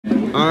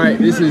All right,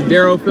 this is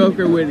Daryl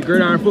Felker with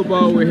Gridiron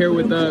Football. We're here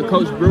with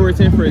Coach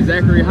Brewerton for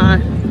Zachary High.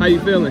 How you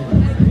feeling?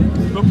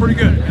 Feel pretty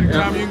good.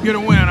 Anytime you can get a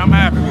win, I'm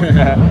happy with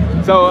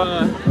it.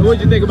 So, what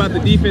did you think about the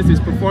defense's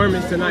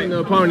performance tonight and the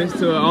opponents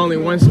to only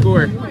one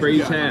score for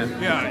each half?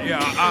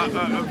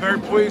 I'm very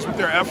pleased with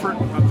their effort.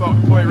 I thought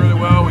we played really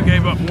well. We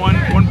gave up one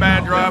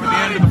bad drive at the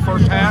end of the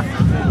first half,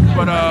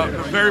 but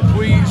very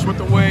pleased with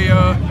the way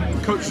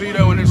Coach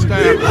Zito and his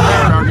staff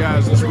prepared our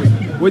guys this week.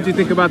 What did you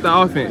think about the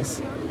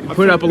offense? You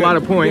put up a lot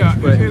of points. Yeah,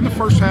 but in the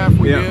first half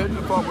we did.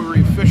 I thought we were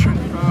efficient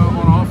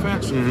on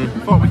offense. I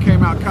thought we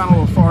came out kind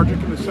of lethargic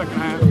in the second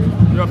half.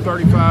 We were up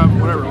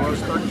 35, whatever it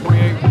was,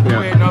 28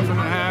 nothing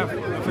at half.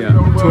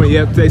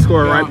 Yep, they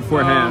scored right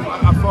before half.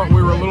 I thought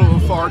we were a little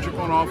lethargic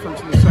on offense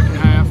in the second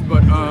half,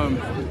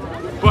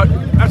 but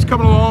that's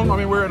coming along. I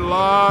mean, we're a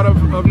lot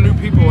of new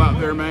people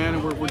out there, man,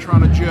 and we're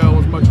trying to gel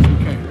as much as we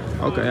can.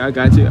 Okay, I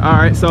got you. All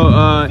right,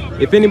 so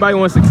if anybody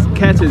wants to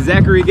catch a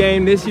Zachary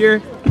game this year,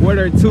 what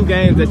are 2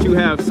 games that you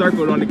have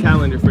circled on the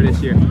calendar for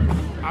this year?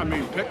 I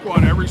mean, pick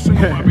one every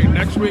single. I mean,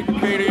 next week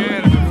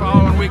KDN, the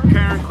following week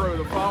Karen Crow,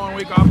 the following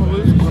week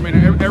Opelousas. I mean,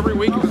 every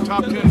week is a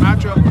top 10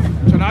 matchup.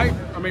 Tonight,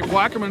 I mean,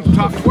 Plaquemine's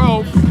top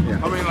 12. Yeah.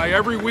 I mean, like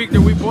every week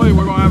that we play,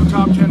 we're going to have a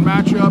top 10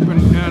 matchup,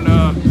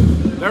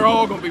 and they're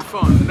all going to be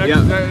fun.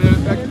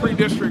 Next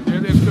pre-district,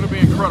 it's going to be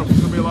incredible. It's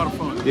going to be a lot of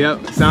fun.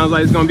 Yep, sounds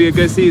like it's going to be a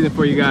good season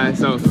for you guys.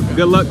 So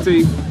good luck to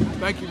you.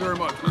 Thank you very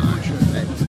much.